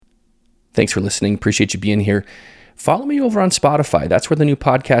Thanks for listening. Appreciate you being here. Follow me over on Spotify. That's where the new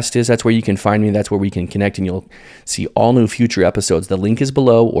podcast is. That's where you can find me. That's where we can connect, and you'll see all new future episodes. The link is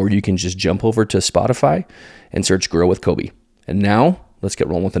below, or you can just jump over to Spotify and search Grow with COBY. And now let's get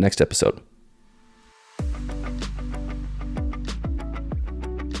rolling with the next episode.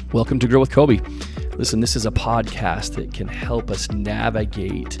 Welcome to Grow with COBY. Listen, this is a podcast that can help us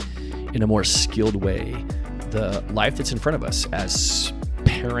navigate in a more skilled way the life that's in front of us as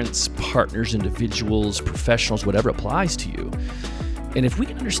parents, partners, individuals, professionals, whatever applies to you. And if we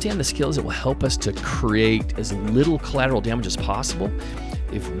can understand the skills that will help us to create as little collateral damage as possible,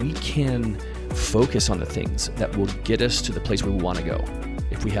 if we can focus on the things that will get us to the place where we want to go,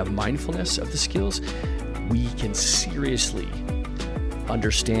 if we have mindfulness of the skills, we can seriously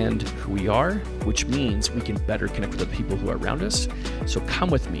understand who we are, which means we can better connect with the people who are around us. So come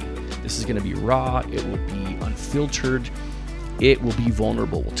with me. This is going to be raw. It will be unfiltered. It will be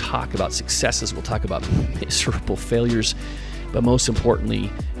vulnerable. We'll talk about successes. We'll talk about miserable failures. But most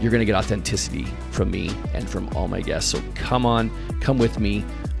importantly, you're going to get authenticity from me and from all my guests. So come on, come with me.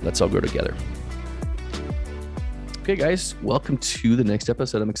 Let's all grow together. Okay, guys, welcome to the next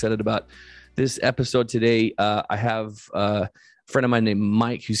episode. I'm excited about this episode today. I have a friend of mine named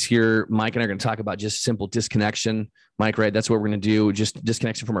Mike who's here. Mike and I are going to talk about just simple disconnection. Mike, right? That's what we're going to do, just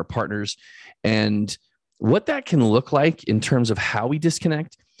disconnection from our partners and what that can look like in terms of how we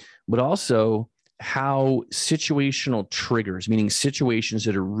disconnect, but also how situational triggers, meaning situations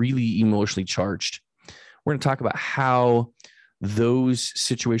that are really emotionally charged. We're going to talk about how those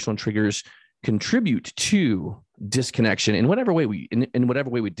situational triggers contribute to disconnection in whatever way we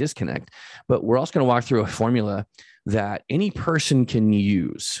disconnect. But we're also going to walk through a formula that any person can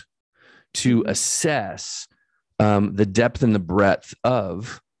use to assess the depth and the breadth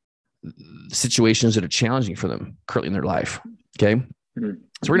of situations that are challenging for them currently in their life. Okay. So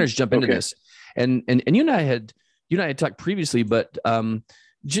we're going to jump into this. And you and I had talked previously, but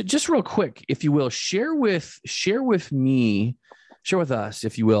just real quick, if you will, share with us,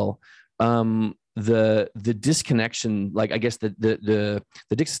 if you will, the disconnection, like I guess the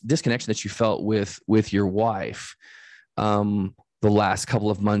disconnection that you felt with your wife the last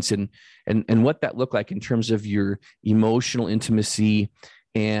couple of months and what that looked like in terms of your emotional intimacy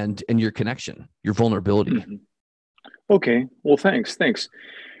and your connection, your vulnerability. Mm-hmm. Okay. Well, thanks.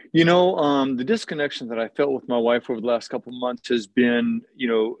 The disconnection that I felt with my wife over the last couple of months has been,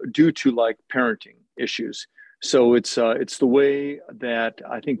 due to like parenting issues. So it's the way that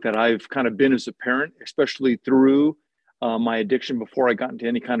I think that I've kind of been as a parent, especially through my addiction before I got into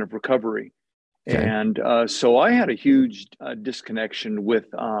any kind of recovery. Okay. And so I had a huge disconnection with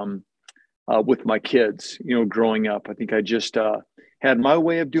my kids, growing up. I think I just had my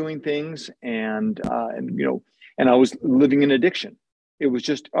way of doing things, and I was living in addiction. It was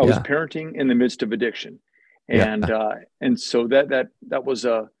just I was parenting in the midst of addiction, and so that was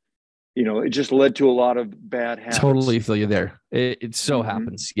it just led to a lot of bad habits. Totally feel you there. It so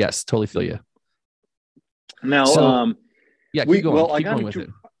happens. Yes, totally feel you. Now, keep going with it.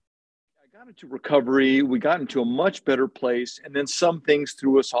 I got into recovery. We got into a much better place, and then some things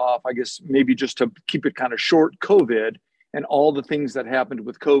threw us off. I guess maybe just to keep it kind of short, COVID and all the things that happened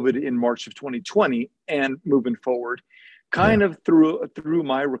with COVID in March of 2020 and moving forward, kind of threw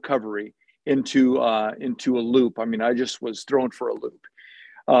my recovery into a loop. I mean, I just was thrown for a loop.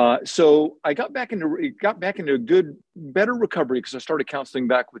 So I got back into a better recovery because I started counseling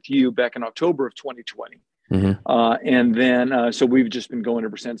back with you back in October of 2020. And then, so we've just been going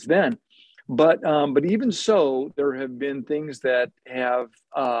ever since then. But even so, there have been things that have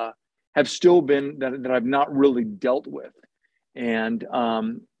still been that I've not really dealt with. And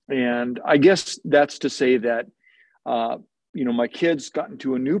I guess that's to say that, my kids got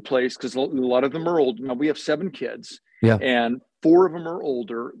into a new place because a lot of them are old. Now we have 7 kids. Yeah. And 4 of them are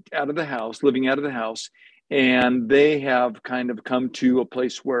older, living out of the house. And they have kind of come to a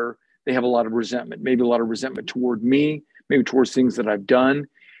place where they have a lot of resentment, maybe a lot of resentment toward me, maybe towards things that I've done.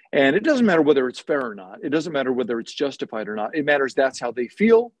 And it doesn't matter whether it's fair or not. It doesn't matter whether it's justified or not. It matters that's how they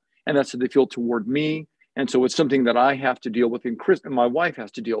feel, and that's how they feel toward me. And so it's something that I have to deal with, and Chris and my wife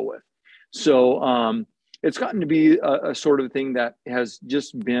has to deal with. So it's gotten to be a sort of thing that has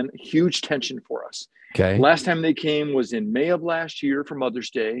just been huge tension for us. Okay. Last time they came was in May of last year for Mother's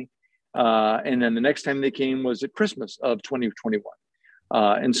Day. And then the next time they came was at Christmas of 2021.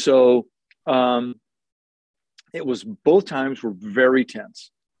 And so it was, both times were very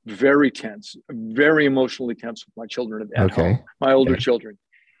tense, very emotionally tense with my children at home, my older children.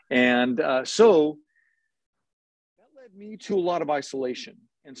 And so that led me to a lot of isolation.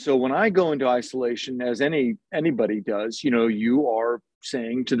 And so when I go into isolation, as anybody does, you are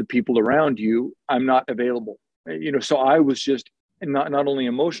saying to the people around you, I'm not available. So I was just not only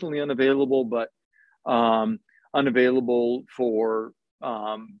emotionally unavailable, but um, unavailable for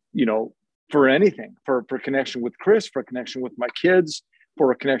for anything, for connection with Chris, for connection with my kids,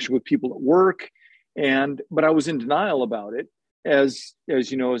 for a connection with people at work. But I was in denial about it, as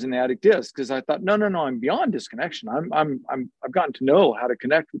as an addict is, because I thought, no, I'm beyond disconnection. I've gotten to know how to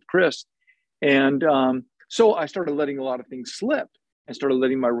connect with Chris. And so I started letting a lot of things slip. I started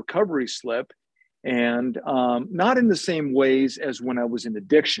letting my recovery slip, and not in the same ways as when I was in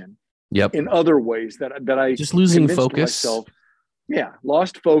addiction. Yep. In other ways that I just losing convinced focus. myself,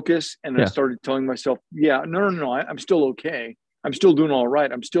 lost focus. And Yeah. I started telling myself, no, I'm still okay. I'm still doing all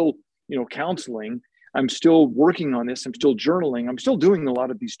right. I'm still, counseling. I'm still working on this. I'm still journaling. I'm still doing a lot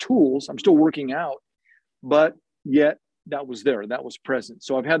of these tools. I'm still working out, but yet that was there. That was present.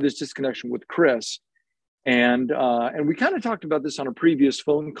 So I've had this disconnection with Chris, and we kind of talked about this on a previous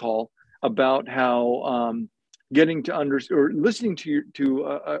phone call about how getting to listening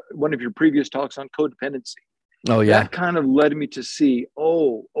to one of your previous talks on codependency. Oh yeah. That kind of led me to see,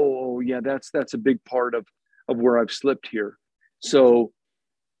 yeah, that's a big part of where I've slipped here. So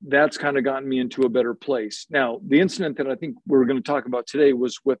that's kind of gotten me into a better place. Now, the incident that I think we're going to talk about today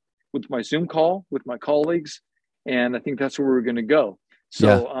was with my Zoom call with my colleagues, and I think that's where we're going to go.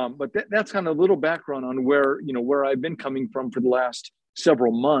 So, but that's kind of a little background on where I've been coming from for the last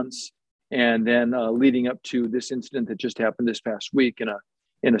several months, and then leading up to this incident that just happened this past week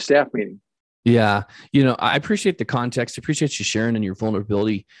in a staff meeting. Yeah. I appreciate the context. I appreciate you sharing and your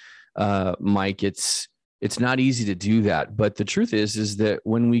vulnerability, Mike. It's not easy to do that, but the truth is that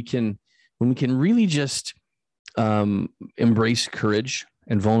when we can really just embrace courage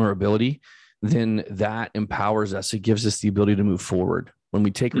and vulnerability, then that empowers us. It gives us the ability to move forward. When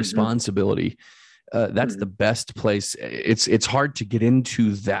we take responsibility, that's the best place. It's hard to get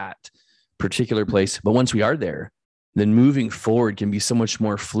into that particular place, but once we are there, then moving forward can be so much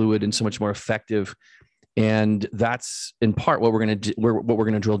more fluid and so much more effective. And that's in part what we're going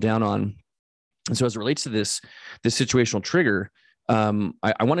to drill down on. And so as it relates to this situational trigger, I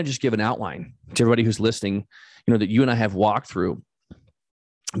want to just give an outline to everybody who's listening, that you and I have walked through,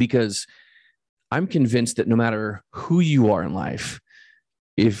 because I'm convinced that no matter who you are in life,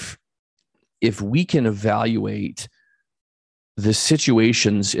 if we can evaluate the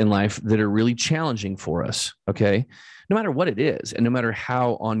situations in life that are really challenging for us, okay, no matter what it is, and no matter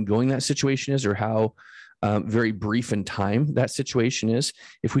how ongoing that situation is or how very brief in time that situation is,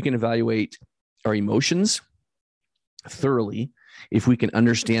 if we can evaluate our emotions thoroughly, if we can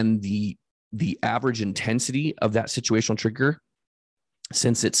understand the average intensity of that situational trigger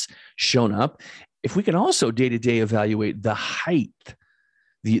since it's shown up, if we can also day-to-day evaluate the height,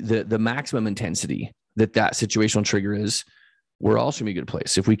 the maximum intensity that situational trigger is, we're also in a good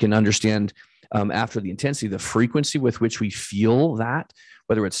place. If we can understand after the intensity, the frequency with which we feel that,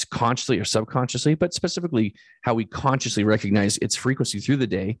 whether it's consciously or subconsciously, but specifically how we consciously recognize its frequency through the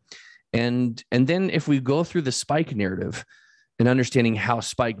day. And then if we go through the Spike narrative and understanding how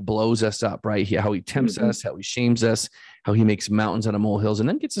Spike blows us up, right? How he tempts us, how he shames us, how he makes mountains out of molehills, and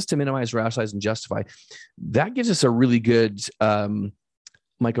then gets us to minimize, rationalize, and justify. That gives us a really good,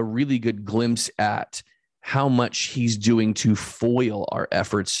 like a really good glimpse at how much he's doing to foil our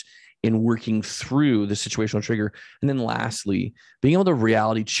efforts in working through the situational trigger. And then lastly, being able to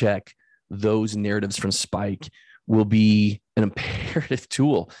reality check those narratives from Spike will be an imperative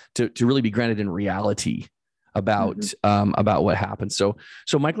tool to really be grounded in reality about what happened. So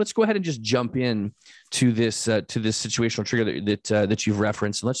Mike, let's go ahead and just jump in to this situational trigger that you've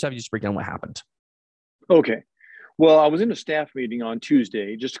referenced, and let's have you just break down what happened. Okay. Well, I was in a staff meeting on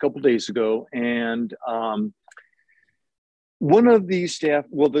Tuesday, just a couple of days ago, and one of the staff,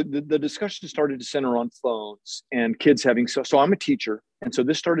 the discussion started to center on phones and kids having, so I'm a teacher. And so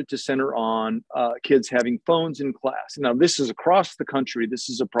this started to center on kids having phones in class. Now, this is across the country. This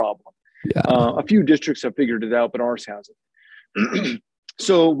is a problem. Yeah. A few districts have figured it out, but ours hasn't.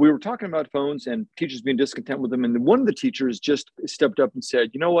 So we were talking about phones and teachers being discontent with them. And one of the teachers just stepped up and said,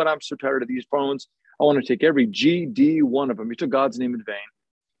 you know what? I'm so tired of these phones. I want to take every GD one of them. He took God's name in vain.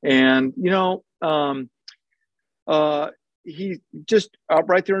 And, he just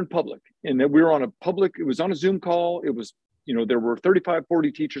right there in public, and that we were on it was on a Zoom call. It was, there were 35,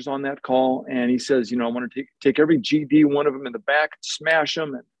 40 teachers on that call. And he says, I want to take every GD one of them in the back, smash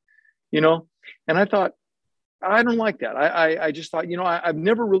them. And, and I thought, I don't like that. I just thought, I've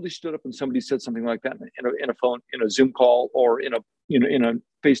never really stood up and somebody said something like that in a Zoom call or in a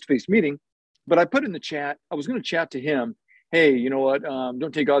face-to-face meeting. But I put in the chat, I was going to chat to him hey, you know what?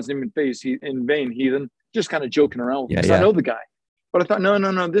 Don't take God's name in vain, heathen. Just kind of joking around with him Yeah. because I Yeah. know the guy. But I thought,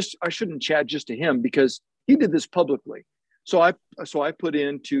 no, this I shouldn't chat just to him because he did this publicly. So I put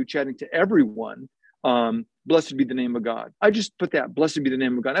into chatting to everyone. Blessed be the name of God. I just put that, blessed be the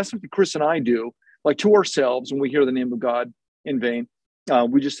name of God. That's something Chris and I do, like to ourselves when we hear the name of God in vain.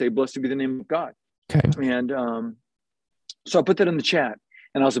 We just say, blessed be the name of God. Okay. And so I put that in the chat,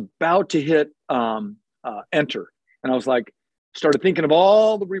 and I was about to hit enter, and I was like, started thinking of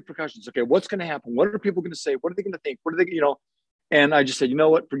all the repercussions. Okay, what's going to happen? What are people going to say? What are they going to think? What are they, And I just said, you know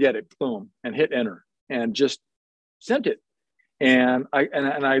what? Forget it. Boom, and hit enter, and just sent it. And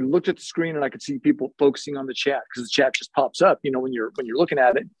I looked at the screen, and I could see people focusing on the chat because the chat just pops up, when you're looking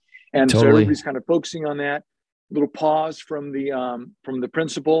at it. And Totally. so everybody's kind of focusing on that. Little pause from the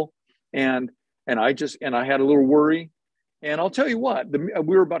principal, and I had a little worry. And I'll tell you what,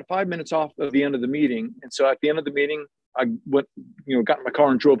 we were about 5 minutes off of the end of the meeting. And so at the end of the meeting, I went, got in my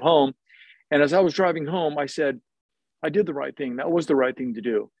car and drove home. And as I was driving home, I said, I did the right thing. That was the right thing to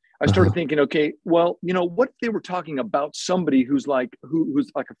do. I started thinking, okay, well, what if they were talking about somebody who's like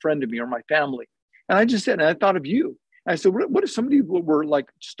a friend of me or my family? And I just said, and I thought of you. And I said, what if somebody were like,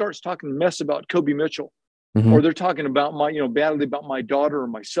 starts talking mess about COBY Mitchell, or they're talking about badly about my daughter or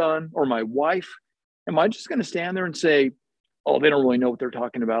my son or my wife? Am I just going to stand there and say, oh, they don't really know what they're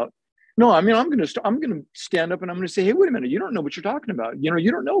talking about? No, I mean, I'm going to stand up and I'm going to say, hey, wait a minute. You don't know what you're talking about. You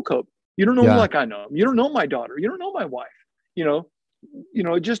don't know COBY. You don't know him like I know him. You don't know my daughter. You don't know my wife.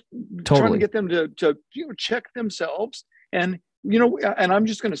 Just trying to get them to check themselves. And, and I'm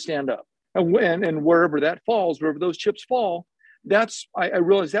just going to stand up and wherever that falls, wherever those chips fall, I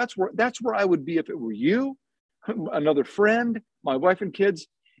realize that's where I would be if it were you, another friend, my wife and kids.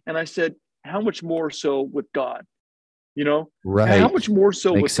 And I said, how much more so with God? Right. How much more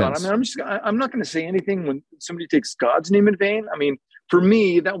so Makes with sense. God? I mean, I'm not going to say anything when somebody takes God's name in vain. I mean, for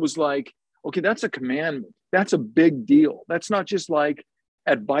me, that was like, okay, that's a commandment. That's a big deal. That's not just like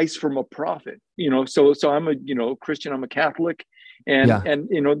advice from a prophet, So I'm a Christian. I'm a Catholic, and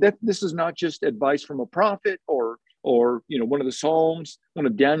that this is not just advice from a prophet or one of the Psalms, one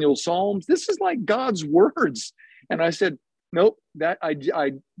of Daniel's Psalms. This is like God's words. And I said, nope,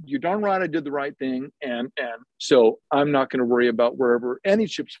 you're darn right. I did the right thing. And so I'm not going to worry about wherever any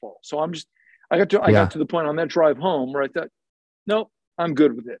chips fall. So I got to the point on that drive home where I thought, nope, I'm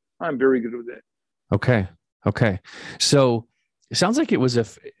good with it. I'm very good with it. Okay. So it sounds like it was a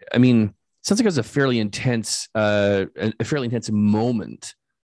fairly intense moment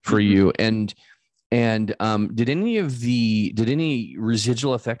for you. And did any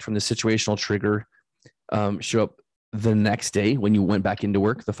residual effect from the situational trigger show up the next day when you went back into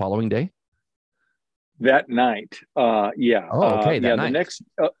work the following day? That night, yeah. Oh, okay. That night.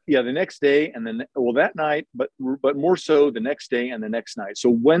 The next day, and then that night, but more so the next day and the next night.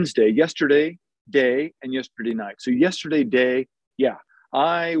 So Wednesday, yesterday day, and yesterday night. So yesterday day, yeah,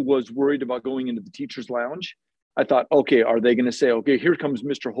 I was worried about going into the teacher's lounge. I thought, okay, are they going to say, okay, here comes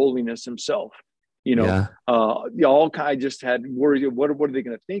Mr. Holiness himself? I just had worried. What are they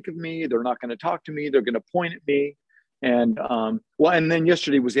going to think of me? They're not going to talk to me. They're going to point at me. And and then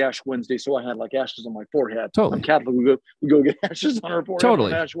yesterday was Ash Wednesday, so I had like ashes on my forehead. Totally. I'm Catholic. We go get ashes on our forehead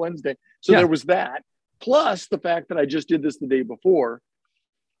on Ash Wednesday. So there was that, plus the fact that I just did this the day before.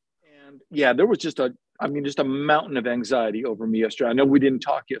 And yeah, there was just a mountain of anxiety over me yesterday. I know we didn't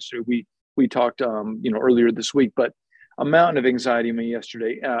talk yesterday. We talked earlier this week, but a mountain of anxiety in me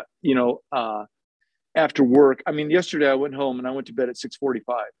yesterday. After work. I mean, yesterday I went home and I went to bed at 6:45.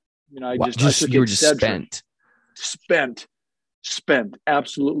 I were just spent,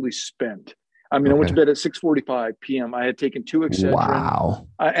 absolutely spent. I mean, I went to bed at 6:45 p.m. I had taken 2 Excedrin. Wow.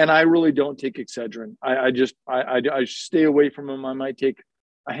 And I really don't take Excedrin. I stay away from them. I might take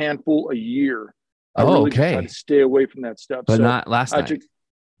a handful a year. I really just try to stay away from that stuff. But not last night.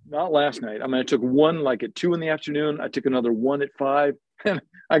 Not last night. I mean, I took one like at 2 p.m. I took another one at 5. And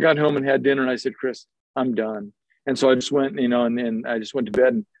I got home and had dinner and I said, Chris, I'm done. And so I just went, and I just went to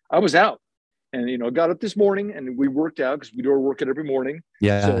bed and I was out. And got up this morning and we worked out because we do our workout every morning.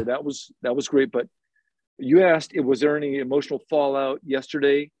 Yeah. So that was great. But you asked, was there any emotional fallout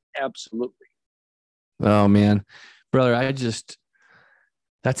yesterday? Absolutely. Oh man, brother,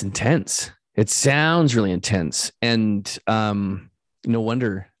 that's intense. It sounds really intense. And no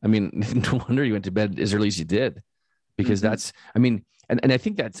wonder you went to bed as early as you did, because and I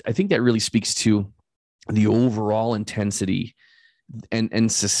think that really speaks to the overall intensity and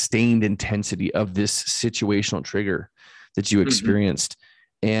sustained intensity of this situational trigger that you experienced.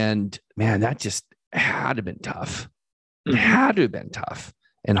 And man, that just had to have been tough. It had to have been tough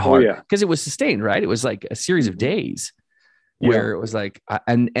and hard because it was sustained, right? It was like a series of days. Yeah. where it was like,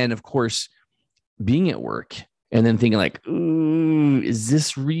 and of course, being at work and then thinking like, ooh, is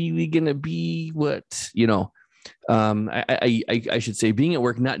this really going to be what, I should say being at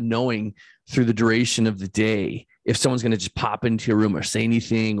work, not knowing through the duration of the day, if someone's going to just pop into your room or say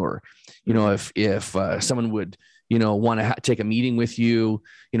anything, or, if someone would, want to take a meeting with you,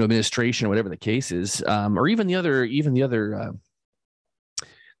 administration or whatever the case is, or even the other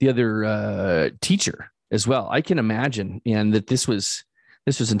teacher as well. I can imagine, and that this was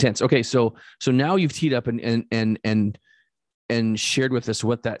intense. Okay. So now you've teed up and shared with us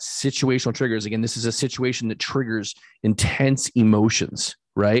what that situational trigger is. Again, this is a situation that triggers intense emotions,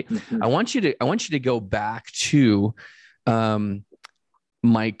 right? Mm-hmm. I want you to go back to,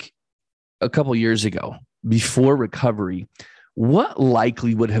 Mike, a couple years ago, before recovery. What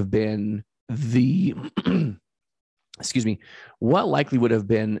likely would have been the excuse me, what likely would have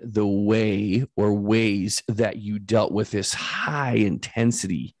been the way or ways that you dealt with this high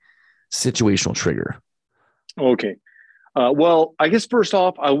intensity situational trigger? Okay. Well, I guess first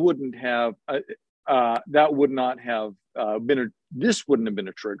off, I wouldn't have, that would not have this wouldn't have been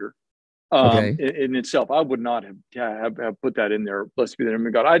a trigger Okay. in itself. I would not have put that in there. Blessed be the name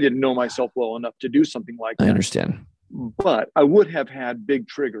of God. I didn't know myself well enough to do something like that. I understand. But I would have had big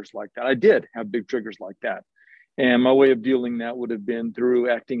triggers like that. I did have big triggers like that. And my way of dealing that would have been through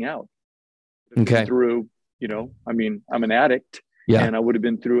acting out. Okay. Through, I'm an addict. Yeah. And I would have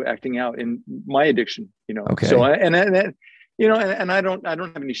been through acting out in my addiction, Okay. So, and I don't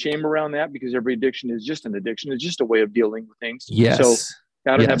have any shame around that, because every addiction is just an addiction. It's just a way of dealing with things. Yes. So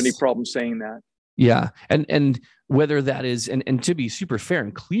I don't have any problem saying that. Yeah. And whether that is, and to be super fair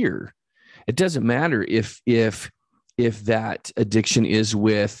and clear, it doesn't matter if that addiction is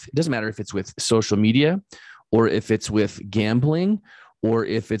with, it doesn't matter if it's with social media, or if it's with gambling, or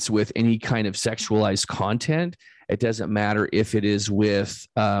if it's with any kind of sexualized content. It doesn't matter if it is with,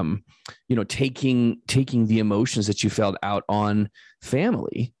 taking the emotions that you felt out on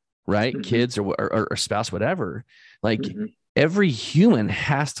family, right? Mm-hmm. Kids or spouse, whatever. Like, mm-hmm. Every human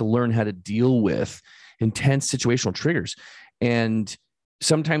has to learn how to deal with intense situational triggers. And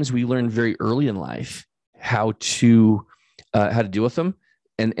sometimes we learn very early in life how to deal with them.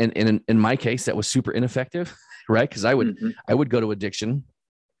 And in my case, that was super ineffective, right? Because I would go to addiction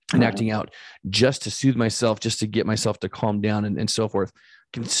and acting out just to soothe myself, just to get myself to calm down and so forth. I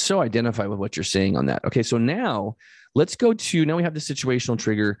can so identify with what you're saying on that. Okay, so now let's go to, now we have the situational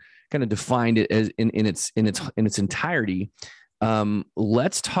trigger kind of defined it as in its entirety.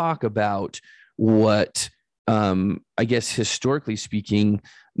 Let's talk about what, I guess, historically speaking,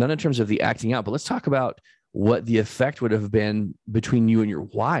 not in terms of the acting out, but let's talk about what the effect would have been between you and your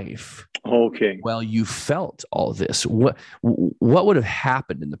wife. Okay. Well, you felt all this. What would have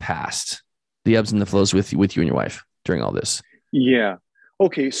happened in the past? The ebbs and the flows with you and your wife during all this. Yeah.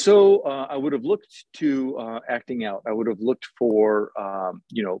 Okay. So I would have looked to acting out. I would have looked for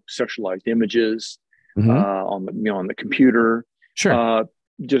sexualized images on the computer. Sure.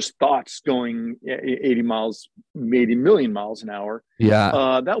 Just thoughts going 80 million miles an hour.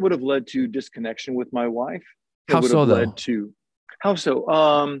 Yeah. That would have led to disconnection with my wife. How so, though? How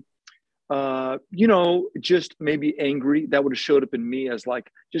so? Just maybe angry. That would have showed up in me as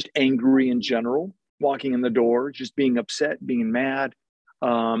like just angry in general, walking in the door, just being upset, being mad.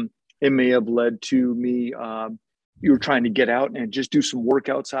 It may have led to me, you were trying to get out and just do some work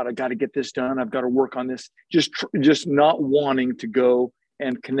outside. I got to get this done. I've got to work on this. Just not wanting to go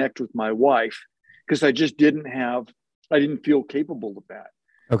and connect with my wife, because I didn't feel capable of that.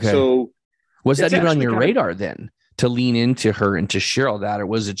 Okay. So was that even on your radar then, to lean into her and to share all that? Or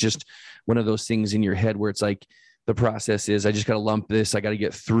was it just one of those things in your head where it's like, the process is, I just got to lump this, I got to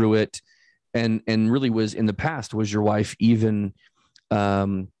get through it. And really, was in the past, was your wife even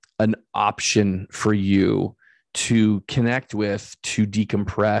an option for you to connect with, to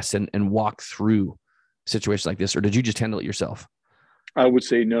decompress and walk through situations like this? Or did you just handle it yourself? I would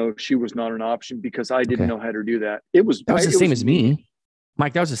say no, she was not an option, because I didn't know how to do that. That was the same as me.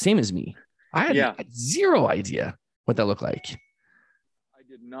 Mike, that was the same as me. I had zero idea what that looked like. I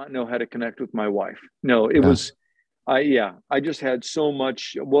did not know how to connect with my wife. No, it was, I just had so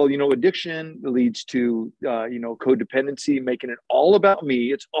much. Well, addiction leads to, codependency, making it all about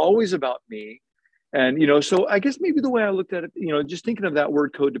me. It's always about me. And, so I guess maybe the way I looked at it, just thinking of that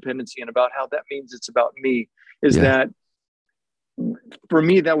word codependency and about how that means it's about me, is that for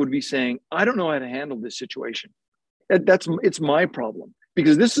me, that would be saying, I don't know how to handle this situation. It's my problem,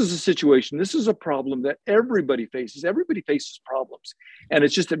 because this is a situation, this is a problem that everybody faces. Everybody faces problems. And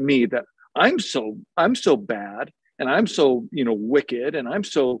it's just at me that I'm so bad, and I'm so, wicked, and I'm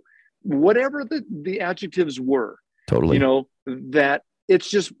so, whatever the adjectives were. Totally. That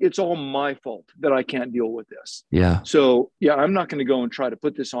it's all my fault that I can't deal with this. Yeah. So yeah, I'm not going to go and try to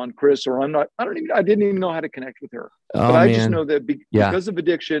put this on Chris, or I didn't even know how to connect with her. But Oh I just know man. that Yeah. because of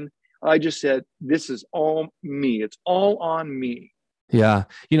addiction, I just said, this is all me. It's all on me. Yeah.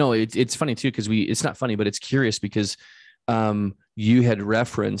 It's funny too, because it's not funny, but it's curious because you had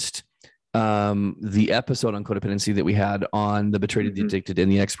referenced the episode on codependency that we had on the betrayed, the addicted,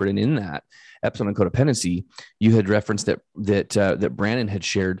 and the expert. And in that episode on codependency, you had referenced that Brandon had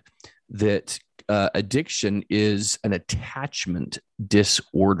shared that addiction is an attachment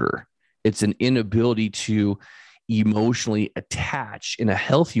disorder. It's an inability to emotionally attach in a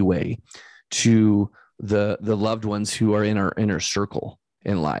healthy way to the loved ones who are in our inner circle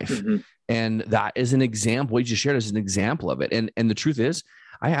in life. Mm-hmm. And that is an example. What you just shared is an example of it. And the truth is,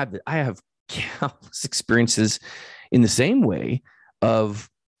 I have countless experiences in the same way of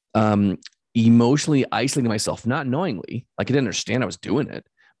emotionally isolating myself, not knowingly. Like, I didn't understand I was doing it,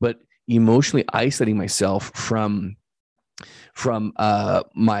 but emotionally isolating myself from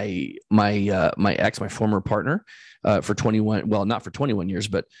my ex, my former partner, for 21, well, not for 21 years,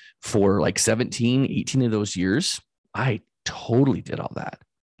 but for like 17, 18 of those years. I totally did all that.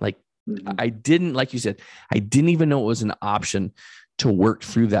 Like, I didn't, like you said, I didn't even know it was an option to work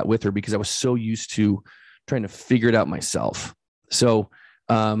through that with her because I was so used to trying to figure it out myself. So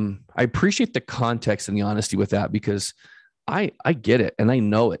I appreciate the context and the honesty with that, because I get it and I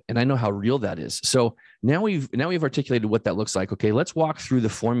know it and I know how real that is. So now we've articulated what that looks like. Okay, let's walk through the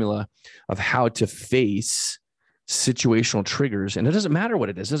formula of how to face situational triggers. And it doesn't matter what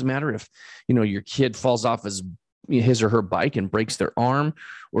it is. It doesn't matter if, your kid falls off his or her bike and breaks their arm,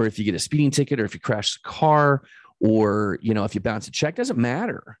 or if you get a speeding ticket, or if you crash the car, or, if you bounce a check. Doesn't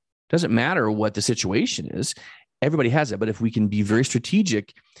matter. Doesn't matter what the situation is. Everybody has it. But if we can be very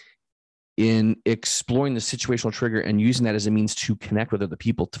strategic in exploring the situational trigger and using that as a means to connect with other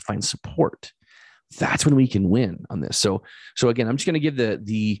people to find support, that's when we can win on this. So again, I'm just going to give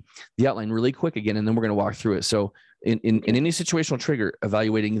the outline really quick again, and then we're going to walk through it. So in any situational trigger,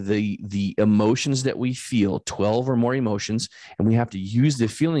 evaluating the emotions that we feel, 12 or more emotions, and we have to use the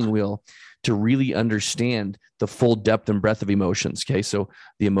feeling wheel to really understand the full depth and breadth of emotions. Okay. So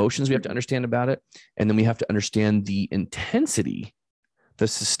the emotions we have to understand about it. And then we have to understand the intensity, the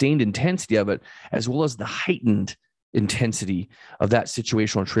sustained intensity of it, as well as the heightened intensity of that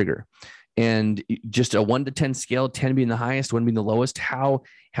situational trigger. And just a 1 to 10 scale, 10 being the highest, 1 being the lowest, how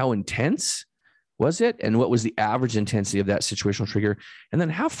intense was it? And what was the average intensity of that situational trigger? And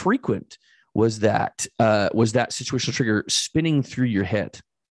then how frequent was that situational trigger spinning through your head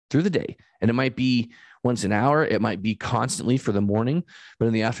through the day? And it might be once an hour, it might be constantly for the morning, but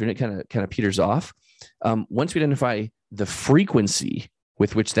in the afternoon, it kind of peters off. Once we identify the frequency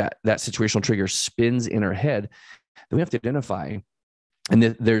with which that situational trigger spins in our head, then we have to identify, and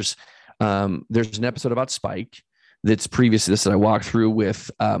there's an episode about Spike that's previous to this that I walked through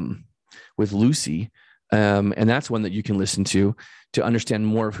with Lucy. And that's one that you can listen to understand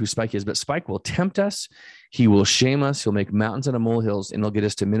more of who Spike is. But Spike will tempt us. He will shame us. He'll make mountains out of molehills, and he'll get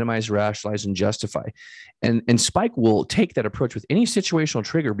us to minimize, rationalize, and justify. And Spike will take that approach with any situational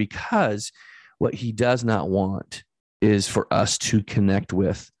trigger, because what he does not want is for us to connect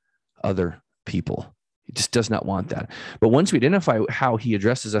with other people. He just does not want that. But once we identify how he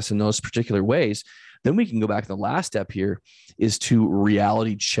addresses us in those particular ways, then we can go back to the last step here, is to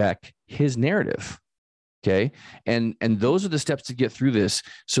reality check his narrative. Okay. And those are the steps to get through this,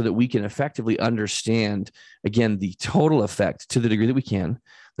 so that we can effectively understand, again, the total effect, to the degree that we can,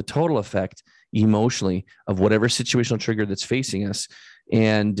 the total effect emotionally of whatever situational trigger that's facing us.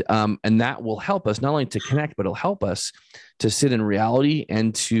 And that will help us not only to connect, but it'll help us to sit in reality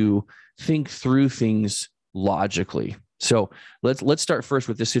and to think through things logically. So let's start first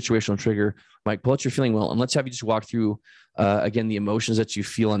with this situational trigger. Mike, pull out your feeling wheel, and let's have you just walk through again the emotions that you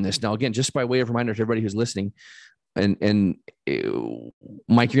feel on this. Now, again, just by way of reminder to everybody who's listening, and Mike, you're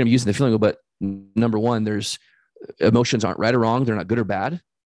going to be using the feeling wheel, but number one, there's emotions aren't right or wrong; they're not good or bad.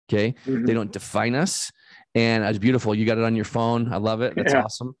 Okay, They don't define us, and it's beautiful. You got it on your phone. I love it. That's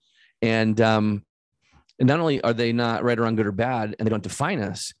awesome. And not only are they not right or wrong, good or bad, and they don't define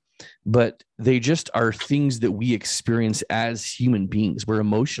us, but they just are things that we experience as human beings. We're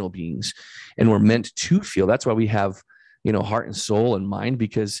emotional beings, and we're meant to feel. That's why we have, heart and soul and mind,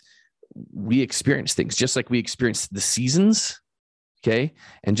 because we experience things just like we experience the seasons. Okay.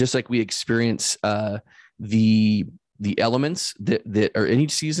 And just like we experience the elements that are in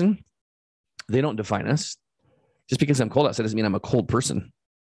each season, they don't define us. Just because I'm cold outside doesn't mean I'm a cold person.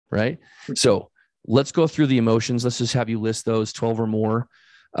 Right. So let's go through the emotions. Let's just have you list those 12 or more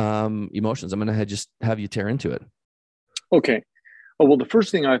emotions. I'm going to just have you tear into it. Okay. Oh, well, the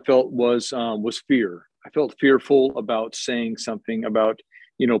first thing I felt was fear. I felt fearful about saying something, about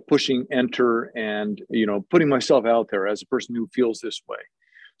pushing enter, and putting myself out there as a person who feels this way.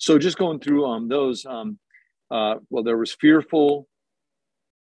 So just going through those. Well, there was fearful,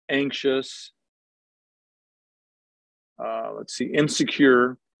 anxious. Let's see,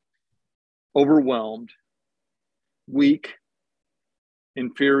 insecure, overwhelmed, weak,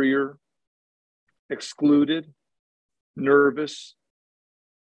 inferior, excluded, nervous,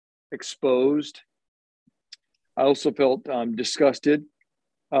 exposed. I also felt disgusted,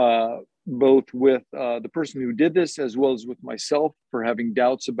 both with the person who did this as well as with myself for having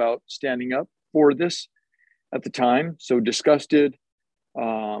doubts about standing up for this at the time. So disgusted,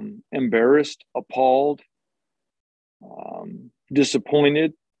 embarrassed, appalled,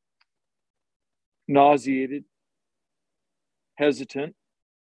 disappointed, nauseated, hesitant.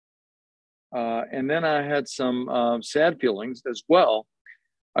 And then I had some sad feelings as well.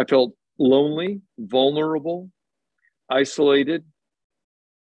 I felt lonely, vulnerable, isolated,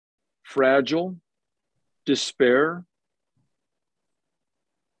 fragile, despair,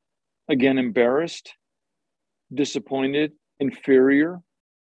 again, embarrassed, disappointed, inferior.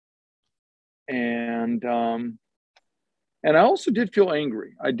 And I also did feel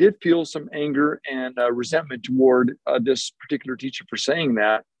angry. I did feel some anger and resentment toward this particular teacher for saying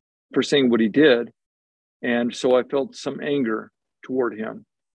what he did. And so I felt some anger toward him.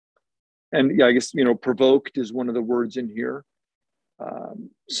 And yeah, I guess, provoked is one of the words in here.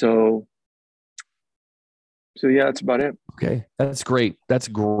 So yeah, that's about it. Okay. That's great. That's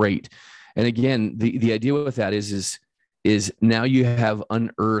great. And again, the idea with that is now you have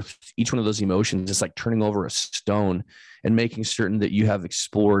unearthed each one of those emotions. It's like turning over a stone and making certain that you have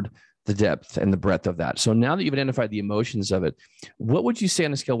explored the depth and the breadth of that. So now that you've identified the emotions of it, what would you say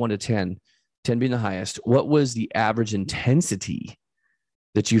on a scale 1 to 10, 10 being the highest, what was the average intensity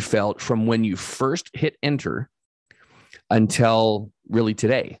that you felt from when you first hit enter until really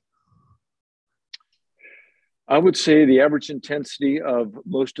today? I would say the average intensity of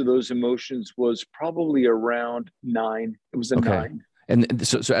most of those emotions was probably around 9. It was a 9. And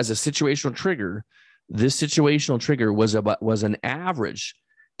so as a situational trigger, this situational trigger was an average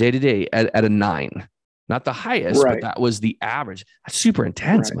day to day at a 9, not the highest, right. But that was the average. That's super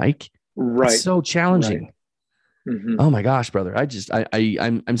intense, right. Mike. Right. That's so challenging. Right. Mm-hmm. Oh my gosh, brother.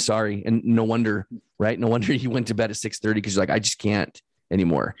 I'm sorry. And no wonder, right? No wonder you went to bed at 6:30 because you're like, I just can't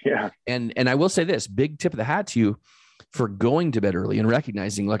anymore. Yeah. And I will say this, big tip of the hat to you for going to bed early and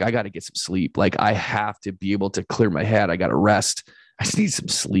recognizing, like, I got to get some sleep. Like, I have to be able to clear my head. I got to rest. I just need some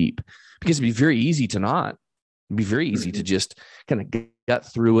sleep, because it'd be very easy to not. It'd be very easy to just kind of get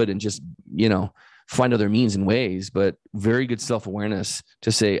through it and just, find other means and ways, but very good self-awareness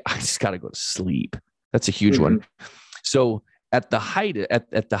to say, I just got to go to sleep. That's a huge one. So at the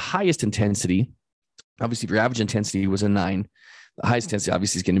highest intensity, obviously if your average intensity was a 9, the highest intensity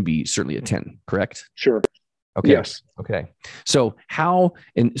obviously is going to be certainly a 10, correct? Sure. Okay. Yes. Okay. So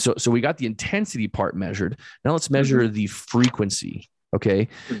so we got the intensity part measured. Now let's measure the frequency. Okay.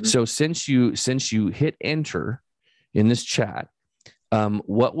 So since you hit enter in this chat,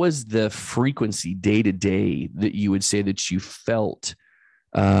 what was the frequency day to day that you would say that you felt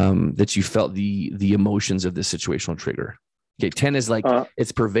the emotions of this situational trigger? Okay. 10 is like,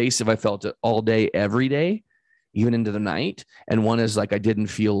 it's pervasive. I felt it all day, every day, even into the night. And 1 is like, I didn't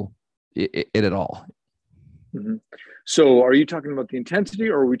feel it at all. So are you talking about the intensity,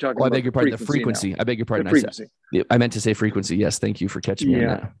 or are we talking about I beg your pardon, the frequency? I beg your pardon. I meant to say frequency. Yes. Thank you for catching me on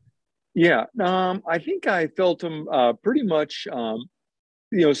that. Yeah. I think I felt them pretty much, some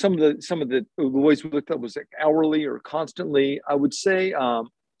of the ways we looked at was like hourly or constantly. I would say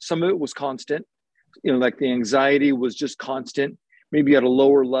some of it was constant, like the anxiety was just constant, maybe at a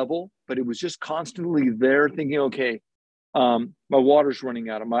lower level, but it was just constantly there thinking, okay, my water's running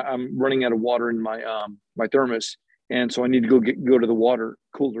out. I'm running out of water in my my thermos, and so I need to go to the water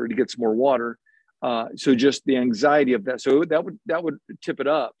cooler to get some more water. So just the anxiety of that. So that would tip it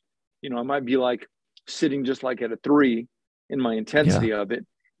up. I might be like sitting just like at a 3 in my intensity of it,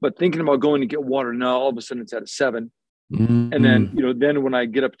 but thinking about going to get water, now all of a sudden it's at a 7. And then then when I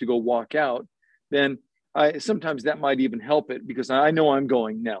get up to go walk out, then sometimes that might even help it, because I know I'm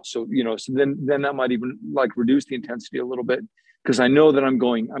going now. So, so then that might even like reduce the intensity a little bit, because I know that I'm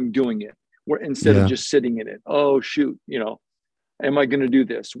doing it, where instead of just sitting in it. Oh, shoot. Am I going to do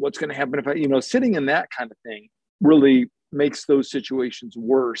this? What's going to happen if I, sitting in that kind of thing really makes those situations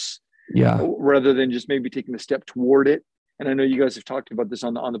worse. Rather than just maybe taking a step toward it. And I know you guys have talked about this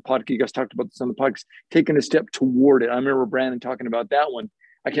on the podcast. You guys talked about this on the podcast, taking a step toward it. I remember Brandon talking about that one.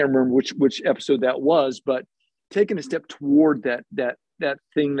 I can't remember which episode that was, but taking a step toward that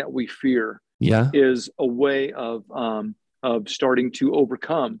thing that we fear Yeah. is a way of starting to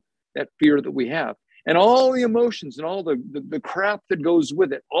overcome that fear that we have, and all the emotions and all the crap that goes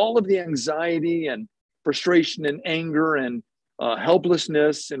with it, all of the anxiety and frustration and anger and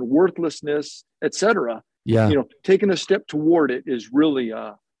helplessness and worthlessness, etc. Yeah. Taking a step toward it is really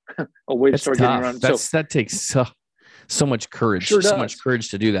a way to It's start getting tough. around. That takes so much courage, Sure so does. much courage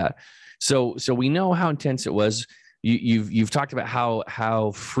to do that. So we know how intense it was. You've talked about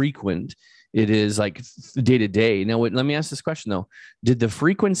how frequent it is, like day to day. Now, let me ask this question though: did the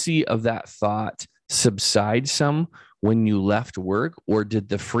frequency of that thought subside some when you left work, or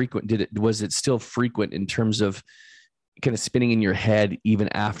was it still frequent in terms of kind of spinning in your head even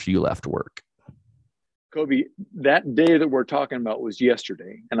after you left work? COBY, that day that we're talking about was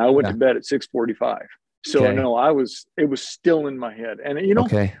yesterday, and I went to bed at 6:45. So Okay. no, it was still in my head. And,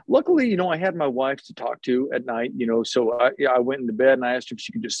 Okay. luckily, I had my wife to talk to at night, so I went into bed and I asked her if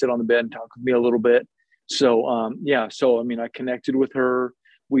she could just sit on the bed and talk with me a little bit. So, I connected with her,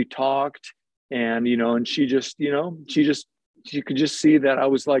 we talked, and, and she could just see that I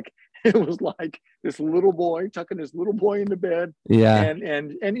was like, it was like this little boy tucking this little boy into bed. Yeah.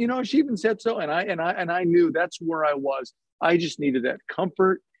 And she even said so. And I knew that's where I was. I just needed that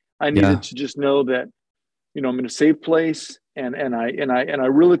comfort. I needed to just know that, I'm in a safe place, and I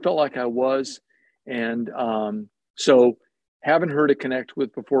really felt like I was, and so having her to connect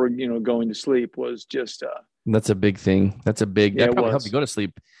with before going to sleep was just That's a big thing. That probably helped you go to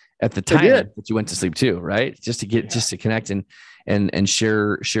sleep at the time that you went to sleep too, right? Just to connect and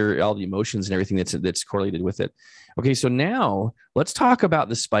share all the emotions and everything that's correlated with it. Okay, so now let's talk about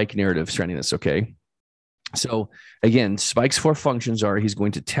the spike narrative surrounding this. Okay, so again, Spike's four functions are: he's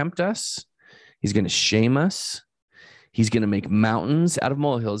going to tempt us. He's going to shame us. He's going to make mountains out of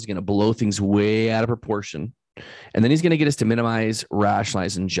molehills. He's going to blow things way out of proportion. And then he's going to get us to minimize,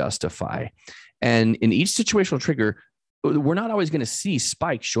 rationalize, and justify. And in each situational trigger, we're not always going to see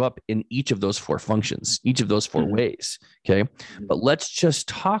Spike show up in each of those four functions, each of those four ways. Okay. But let's just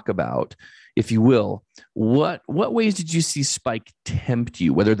talk about, if you will, what ways did you see Spike tempt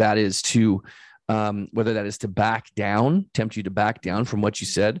you? Whether that is to tempt you to back down from what you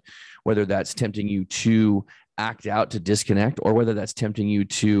said, whether that's tempting you to act out, to disconnect, or whether that's tempting you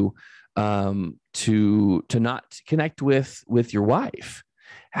to not connect with your wife.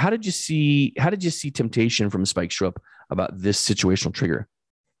 How did you see temptation from Spike show up about this situational trigger?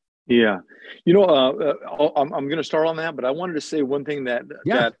 Yeah, I'm going to start on that, but I wanted to say one thing that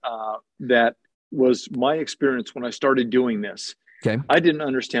was my experience when I started doing this. Okay. I didn't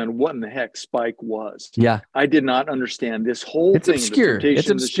understand what in the heck Spike was. Yeah. I did not understand this whole thing. Obscure. It's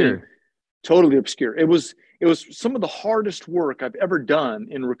obscure. Totally obscure. It was some of the hardest work I've ever done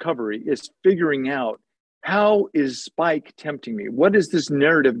in recovery is figuring out, how is Spike tempting me? What is this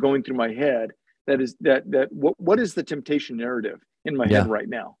narrative going through my head? What is the temptation narrative in my head right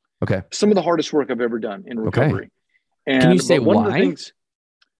now? Okay. Some of the hardest work I've ever done in recovery. Okay. And can you say one why? of the things,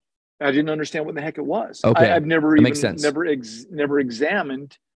 I didn't understand what the heck it was. Okay. I've never that even makes sense. never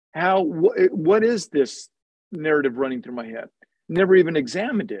examined what is this narrative running through my head. Never even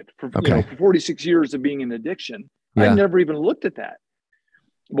examined it for 46 years of being in addiction. I never even looked at that.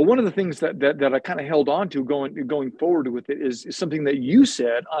 But one of the things that I kind of held on to going forward with it is something that you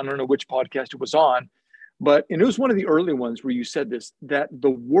said. I don't know which podcast it was on, but it was one of the early ones where you said this, that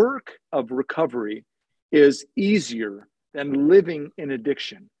the work of recovery is easier than living in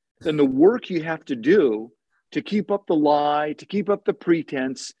addiction, than the work you have to do to keep up the lie, to keep up the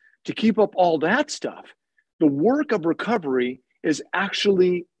pretense, to keep up all that stuff. The work of recovery is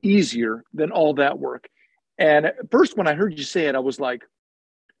actually easier than all that work. And at first, when I heard you say it, I was like,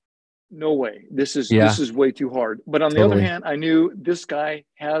 no way, this is way too hard. But on the other hand, I knew this guy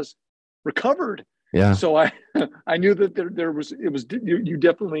has recovered. Yeah. So I knew that you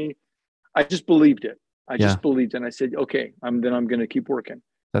definitely, I just believed it. I just believed it. And I said, okay, I'm going to keep working.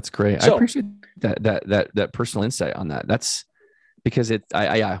 That's great. So, I appreciate that personal insight on that. That's because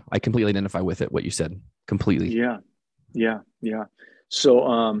I completely identify with it, what you said completely. Yeah.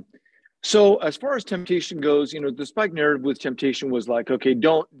 So as far as temptation goes, the Spike narrative with temptation was like, okay,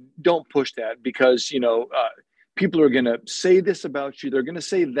 don't push that, because, people are going to say this about you. They're going to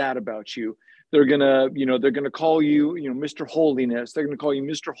say that about you. They're going to call you, Mr. Holiness. They're going to call you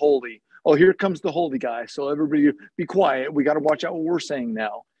Mr. Holy. Oh, here comes the holy guy. So everybody be quiet. We got to watch out what we're saying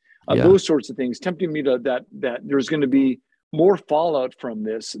now. Those sorts of things tempting me to that there's going to be more fallout from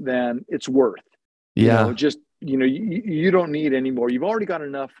this than it's worth. Yeah. You don't need any more. You've already got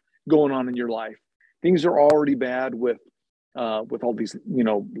enough going on in your life. Things are already bad with with all these,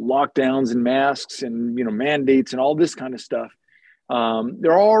 lockdowns and masks and, mandates and all this kind of stuff.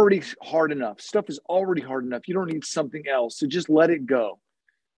 They're already hard enough. Stuff is already hard enough. You don't need something else. So just let it go.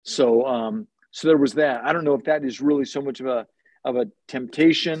 So, so there was that. I don't know if that is really so much of a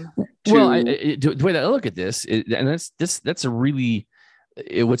temptation to. Well, the way that I look at this, and that's a really,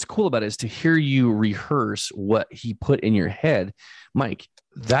 what's cool about it is to hear you rehearse what he put in your head, Mike.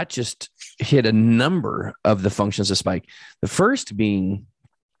 That just hit a number of the functions of Spike. The first being,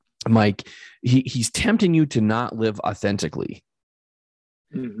 Mike, he's tempting you to not live authentically.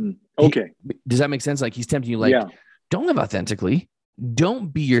 Mm-hmm. Okay. Does that make sense? Like he's tempting you, like, don't live authentically.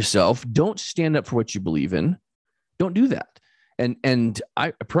 Don't be yourself. Don't stand up for what you believe in. Don't do that. And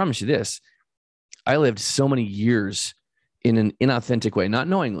I promise you this, I lived so many years in an inauthentic way, not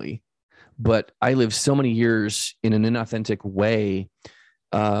knowingly, but I lived so many years in an inauthentic way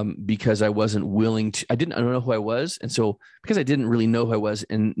because I wasn't willing to, I don't know who I was. And so because I didn't really know who I was,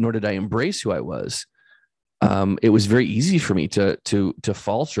 and nor did I embrace who I was, it was very easy for me to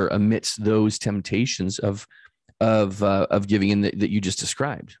falter amidst those temptations of giving in that you just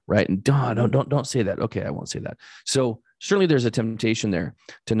described, right? And don't say that. Okay, I won't say that. So certainly there's a temptation there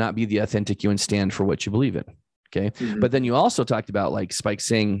to not be the authentic you and stand for what you believe in. Okay. Mm-hmm. But then you also talked about like Spike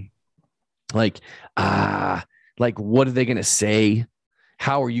saying like what are they going to say?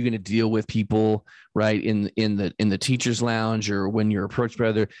 How are you going to deal with people, right? In the teacher's lounge, or when you're approached by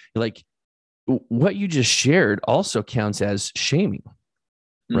other, like what you just shared also counts as shaming,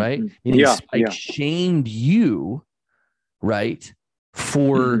 right? Mm-hmm. Spike shamed you, right?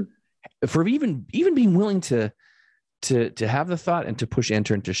 For even being willing to have the thought and to push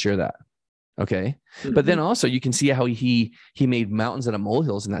enter and to share that. Okay. Mm-hmm. But then also you can see how he made mountains out of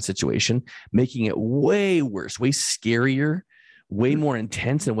molehills in that situation, making it way worse, way scarier, way more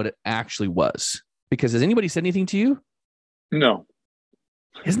intense than what it actually was. Because has anybody said anything to you? No.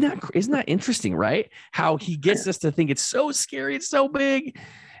 Isn't that interesting, right? How he gets us to think it's so scary, it's so big,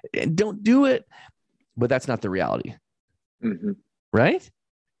 and don't do it. But that's not the reality. Mm-hmm. Right?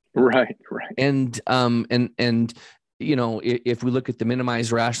 Right. And if we look at the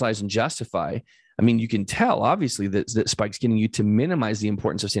minimize, rationalize, and justify, I mean, you can tell obviously that Spike's getting you to minimize the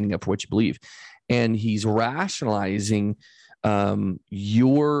importance of standing up for what you believe. And he's rationalizing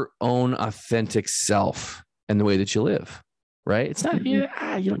your own authentic self and the way that you live, right? It's not, you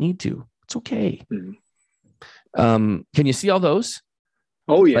don't need to. It's okay. Mm-hmm. Can you see all those?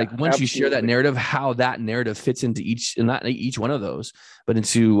 Oh, yeah. Like once you share that narrative, how that narrative fits into each, and not each one of those, but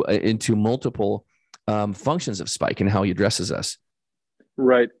into multiple functions of Spike and how he addresses us.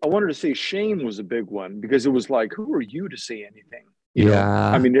 Right. I wanted to say shame was a big one because it was like, who are you to say anything? You know?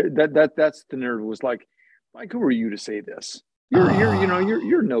 I mean, that's the narrative was like, Mike, who are you to say this?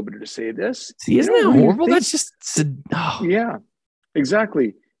 You're nobody to say this. See, isn't that horrible? That's just yeah,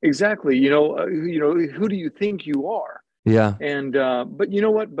 exactly. Who do you think you are? Yeah. And but you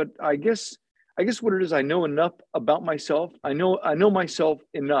know what? But I guess what it is, I know enough about myself. I know myself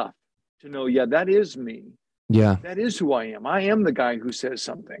enough to know, that is me. Yeah. That is who I am. I am the guy who says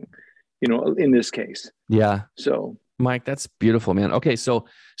something, in this case. Yeah. So Mike, that's beautiful, man. Okay. So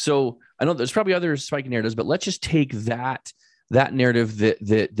I know there's probably other Spike narratives, but let's just take that narrative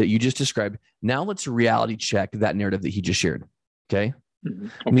that you just described. Now let's reality check that narrative that he just shared. Okay. Mm-hmm.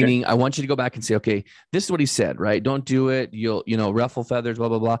 Okay. Meaning I want you to go back and say, okay, this is what he said, right? Don't do it. You'll, ruffle feathers, blah,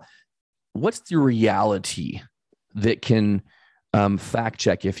 blah, blah. What's the reality that can fact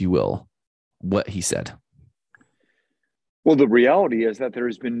check, if you will, what he said? Well, the reality is that there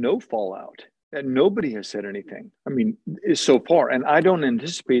has been no fallout, that nobody has said anything. I mean, so far, and I don't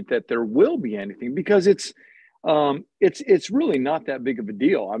anticipate that there will be anything because it's really not that big of a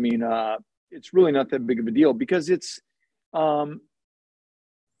deal. I mean, it's really not that big of a deal because it's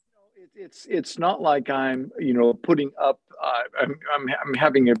not like I'm putting up I'm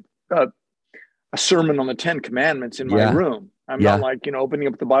having a sermon on the 10 Commandments in my room. I'm not like, opening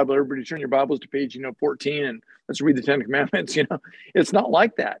up the Bible, everybody turn your Bibles to page, 14 and let's read the 10 Commandments, It's not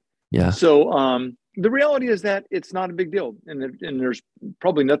like that. Yeah. So the reality is that it's not a big deal. And there's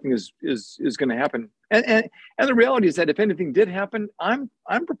probably nothing is going to happen. And the reality is that if anything did happen, I'm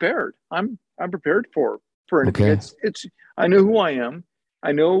prepared. I'm prepared for anything. Okay. It's I know who I am.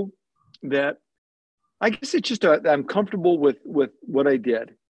 I know that I guess it's just I'm comfortable with what I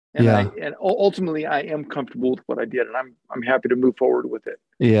did. And ultimately I am comfortable with what I did, and I'm happy to move forward with it.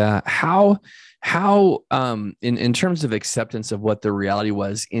 Yeah. How in terms of acceptance of what the reality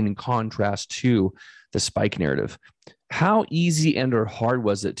was in contrast to the Spike narrative, how easy and or hard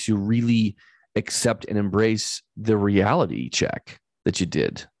was it to really accept and embrace the reality check that you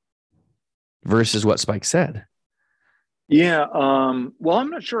did versus what Spike said? Yeah. Well, I'm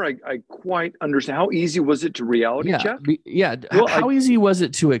not sure I quite understand. How easy was it to reality Yeah. check? Yeah. Well, How easy was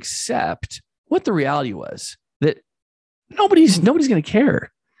it to accept what the reality was, that nobody's going to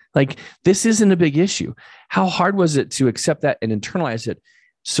care? Like, this isn't a big issue. How hard was it to accept that and internalize it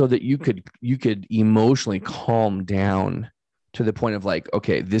so that you could emotionally calm down to the point of like,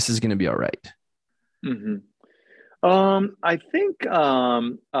 okay, this is going to be all right? hmm I think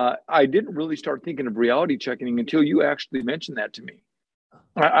I didn't really start thinking of reality checking until you actually mentioned that to me.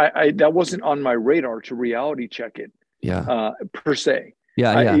 I that wasn't on my radar to reality check it Yeah. per se.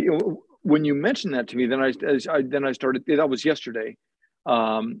 Yeah. Yeah. I when you mentioned that to me, then I started. That was yesterday,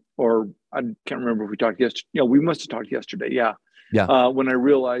 or I can't remember if we talked yesterday. We must have talked yesterday. Yeah, Yeah. when I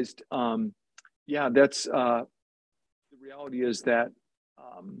realized, yeah, that's the reality is that.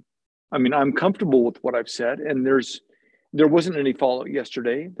 I mean, I'm comfortable with what I've said, and there wasn't any follow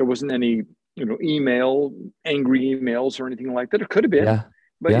yesterday. There wasn't any email, angry emails or anything like that. There could have been, Yeah.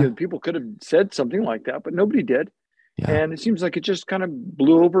 but Yeah. people could have said something like that, but nobody did. Yeah. And it seems like it just kind of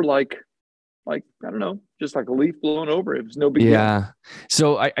blew over like I don't know, just like a leaf blown over. It was no big deal. Yeah.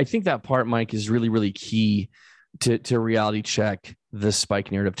 So I think that part, Mike, is really, really key to reality check the spike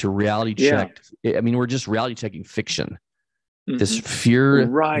narrative, to reality Yeah. check. I mean, we're just reality checking fiction, this hmm fear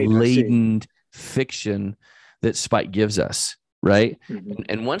Right. I see. laden fiction that Spike gives us. Right. hmm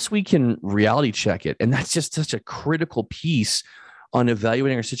And once we can reality check it, and that's just such a critical piece on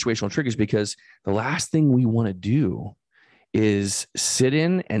evaluating our situational triggers, because the last thing we want to do is sit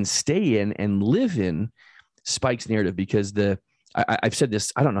in and stay in and live in Spike's narrative, because I've said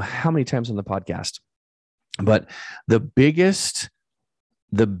this, I don't know how many times on the podcast, but the biggest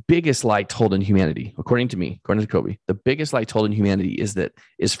lie told in humanity, according to me, according to COBY, the biggest lie told in humanity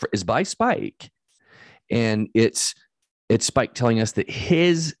is by Spike, and it's Spike telling us that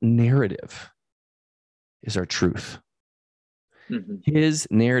his narrative is our truth. hmm His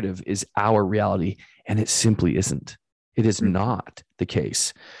narrative is our reality, and it simply isn't. It is hmm not the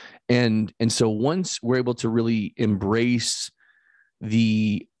case. And so once we're able to really embrace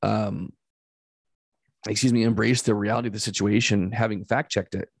the embrace the reality of the situation, having fact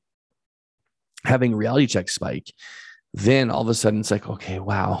checked it, having reality check Spike, then all of a sudden it's like, okay,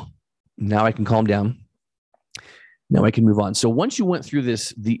 wow, now I can calm down. Now I can move on. So once you went through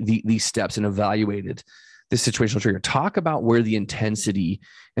these steps and evaluated this situational trigger, talk about where the intensity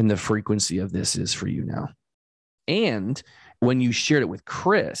and the frequency of this is for you now. And when you shared it with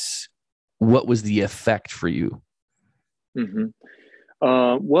Chris, what was the effect for you? hmm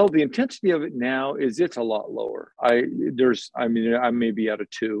well, the intensity of it now is it's a lot lower. I mean, I may be at a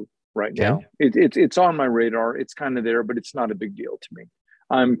 2 right Okay. now. It's on my radar. It's kind of there, but it's not a big deal to me.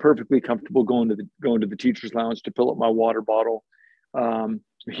 I'm perfectly comfortable going to the teacher's lounge to fill up my water bottle,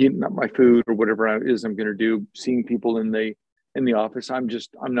 heating up my food or whatever it is I'm going to do. Seeing people in the office, I'm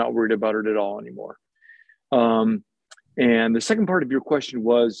not worried about it at all anymore. And the second part of your question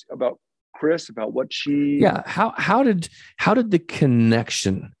was about Chris, about what she. Yeah. How did the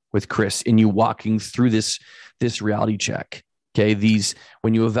connection with Chris in you walking through this reality check? Okay.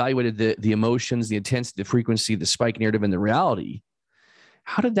 When you evaluated the emotions, the intensity, the frequency, the spike narrative, and the reality,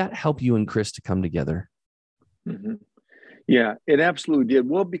 how did that help you and Chris to come together? Mhm. Yeah, it absolutely did.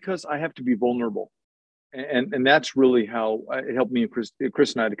 Well, because I have to be vulnerable, and that's really how it helped me and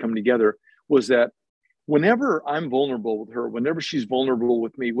Chris and I to come together. Was that whenever I'm vulnerable with her, whenever she's vulnerable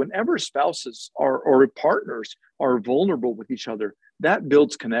with me, whenever spouses or partners are vulnerable with each other, that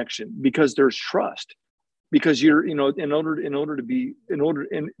builds connection because there's trust. Because you're, and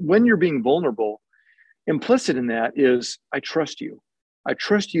when you're being vulnerable, implicit in that is I trust you. I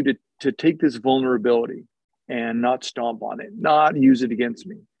trust you to take this vulnerability and not stomp on it, not use it against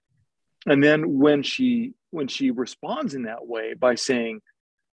me. And then when she responds in that way by saying,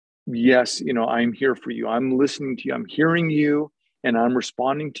 yes, I'm here for you, I'm listening to you, I'm hearing you, and I'm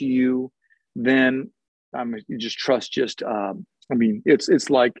responding to you, then you just trust. I mean, it's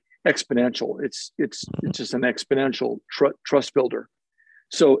like exponential. It's just an exponential trust builder.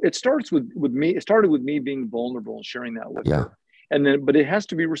 So it starts with me. It started with me being vulnerable and sharing that with Yeah. her, but it has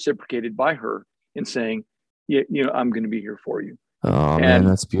to be reciprocated by her in saying, yeah, I'm going to be here for you. Oh man, And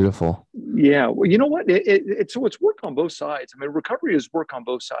that's beautiful. yeah, well, you know what? So it's work on both sides. I mean, recovery is work on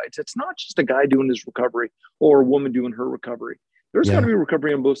both sides. It's not just a guy doing his recovery or a woman doing her recovery. There's got to Yeah. be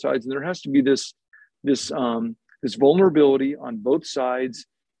recovery on both sides, and there has to be this vulnerability on both sides,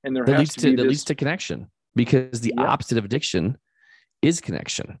 and there That has leads to be that leads this. to connection, because the Yep, opposite of addiction is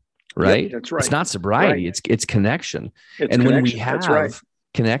connection, yep, right? that's It's right. not Right, sobriety, it's connection. it's And when we connection. That's right. have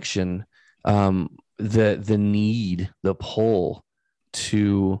connection, the need, the pull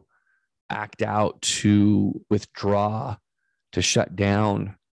to act out, to withdraw, to shut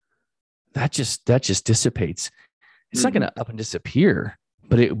down, that just dissipates. It's not going to up and disappear,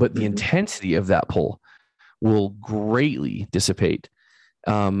 but the intensity of that pull will greatly dissipate.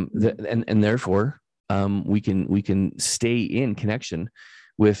 And therefore, we can stay in connection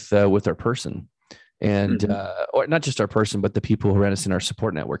with our person, and or not just our person, but the people who are around us in our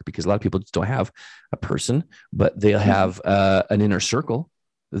support network. Because a lot of people just don't have a person, but they'll have an inner circle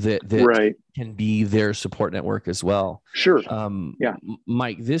that Right. can be their support network as well. Sure.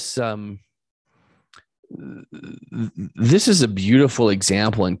 Mike, this is a beautiful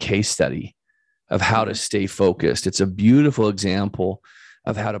example and case study of how to stay focused. It's a beautiful example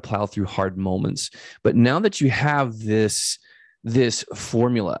of how to plow through hard moments. But now that you have this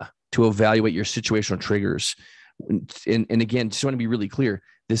formula to evaluate your situational triggers, and again, just want to be really clear,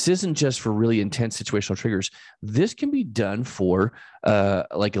 this isn't just for really intense situational triggers. This can be done for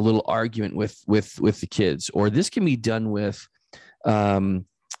like a little argument with the kids, or this can be done with a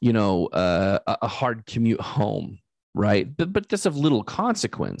hard commute home, right? But that's of little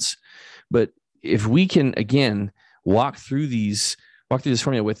consequence. But if we can, again, walk through this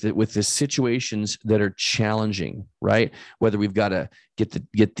formula with the situations that are challenging, right? Whether we've got to get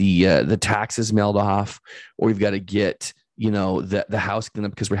the taxes mailed off, or we've got to get the house cleaned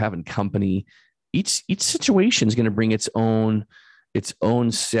up because we're having company. Each situation is going to bring its own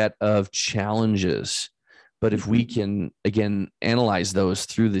set of challenges. But if we can, again, analyze those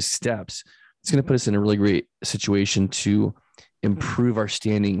through the steps, it's going to put us in a really great situation to improve our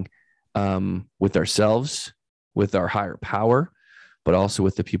standing with ourselves, with our higher power, but also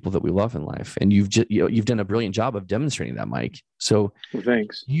with the people that we love in life. And you've done a brilliant job of demonstrating that, Mike. So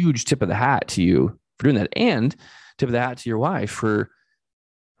thanks. Huge tip of the hat to you for doing that, and tip of the hat to your wife for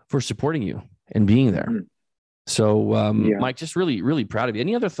supporting you and being there. So Mike, just really, really proud of you.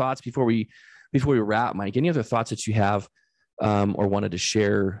 Any other thoughts before we wrap, Mike? Any other thoughts that you have or wanted to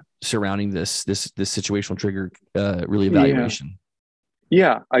share surrounding this situational trigger really evaluation?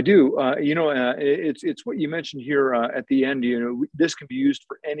 Yeah, I do. It's what you mentioned here at the end. This can be used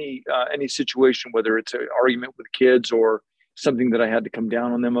for any situation, whether it's an argument with kids, or something that I had to come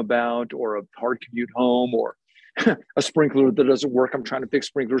down on them about, or a hard commute home, or a sprinkler that doesn't work. I'm trying to fix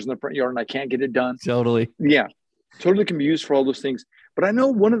sprinklers in the front yard and I can't get it done. Totally. Yeah, totally can be used for all those things. But I know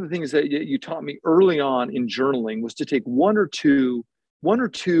one of the things that you taught me early on in journaling was to take one or two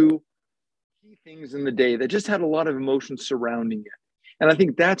key things in the day that just had a lot of emotion surrounding it. And I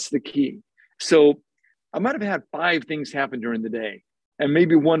think that's the key. So I might have had 5 things happen during the day, and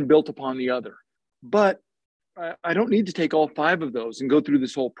maybe one built upon the other. But I don't need to take all 5 of those and go through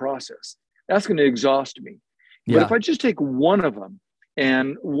this whole process. That's going to exhaust me. Yeah. But if I just take one of them,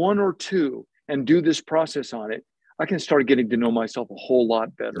 and 1 or 2, and do this process on it, I can start getting to know myself a whole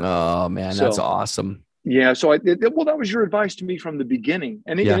lot better. Oh man, that's awesome. Yeah. So that was your advice to me from the beginning,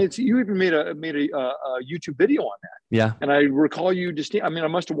 and you even made a YouTube video on that. Yeah. And I recall you I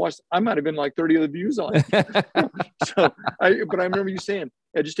must have watched. I might have been like 30 other views on it. But I remember you saying,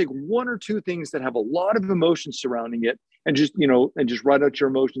 just take 1 or 2 things that have a lot of emotions surrounding it, and just write out your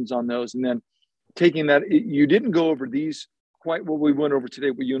emotions on those, and then taking that. You didn't go over these quite what we went over today,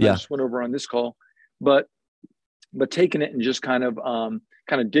 what you and I just went over on this call, but taking it and just kind of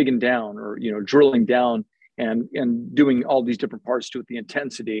digging down, or drilling down, and doing all these different parts to it, the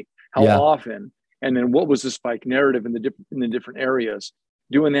intensity, how often, and then what was the spike narrative in the different areas.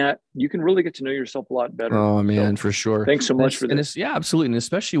 Doing that, you can really get to know yourself a lot better. Oh man, for sure. Thanks so much for this. Yeah, absolutely. And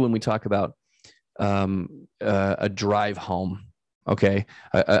especially when we talk about a drive home. Okay.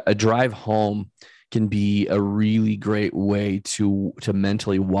 A drive home can be a really great way to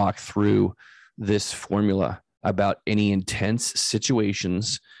mentally walk through this formula about any intense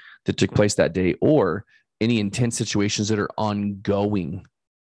situations that took place that day, or any intense situations that are ongoing,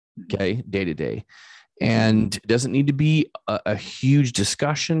 okay, day to day. And it doesn't need to be a huge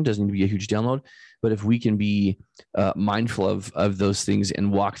discussion, doesn't need to be a huge download, but if we can be mindful of those things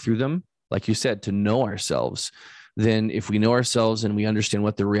and walk through them, like you said, to know ourselves, then if we know ourselves and we understand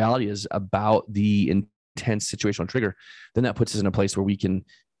what the reality is about the intense situational trigger, then that puts us in a place where we can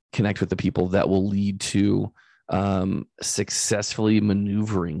connect with the people that will lead to successfully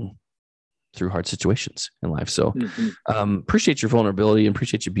maneuvering through hard situations in life. So appreciate your vulnerability and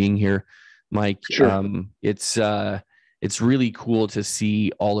appreciate you being here, Mike. Sure. It's really cool to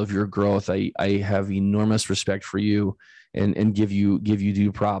see all of your growth. I have enormous respect for you, and give you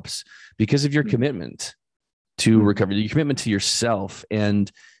due props because of your commitment to recovery, your commitment to yourself. And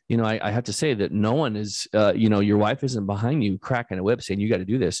I have to say that no one is your wife isn't behind you cracking a whip saying you got to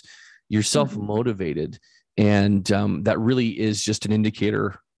do this. You're self-motivated. And that really is just an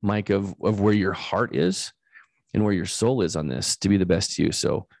indicator Mike, of where your heart is and where your soul is on this to be the best you.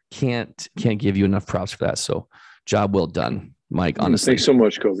 So can't give you enough props for that. So job well done, Mike. Honestly, thanks so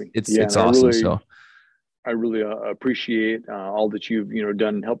much, COBY. It's awesome. I really appreciate all that you've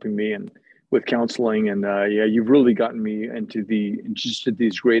done helping me and with counseling, and you've really gotten me into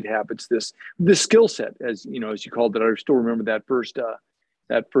these great habits. This skill set, as you called it. I still remember that first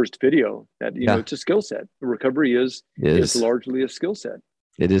video. That it's a skill set. Recovery is largely a skill set.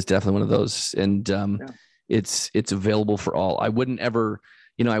 It is definitely one of those, and it's available for all. I wouldn't ever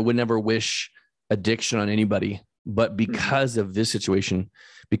wish addiction on anybody, but because of this situation,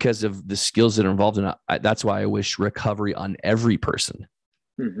 because of the skills that are involved in it, that's why I wish recovery on every person.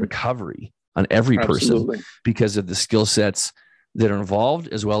 Recovery on every person, because of the skill sets that are involved,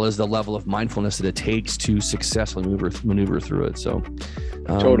 as well as the level of mindfulness that it takes to successfully maneuver through it. So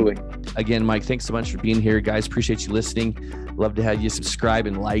totally. Again, Mike, thanks so much for being here, guys. Appreciate you listening. Love to have you subscribe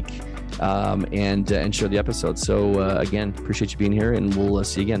and like, and share the episode. So again, appreciate you being here, and we'll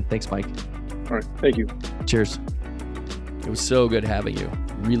see you again. Thanks, Mike. All right. Thank you. Cheers. It was so good having you.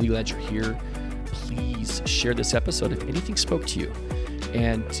 Really glad you're here. Please share this episode if anything spoke to you.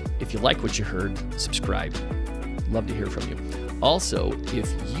 And if you like what you heard, subscribe. Love to hear from you. Also,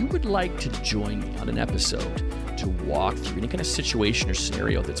 if you would like to join me on an episode to walk through any kind of situation or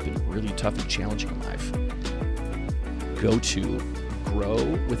scenario that's been really tough and challenging in life, go to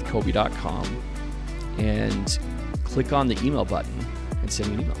growwithcoby.com and click on the email button and send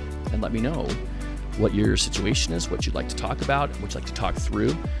me an email and let me know what your situation is, what you'd like to talk about, what you'd like to talk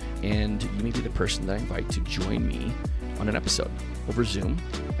through, and you may be the person that I invite to join me on an episode over Zoom,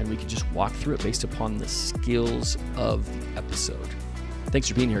 and we can just walk through it based upon the skills of the episode. Thanks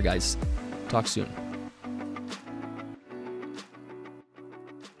for being here, guys. Talk soon.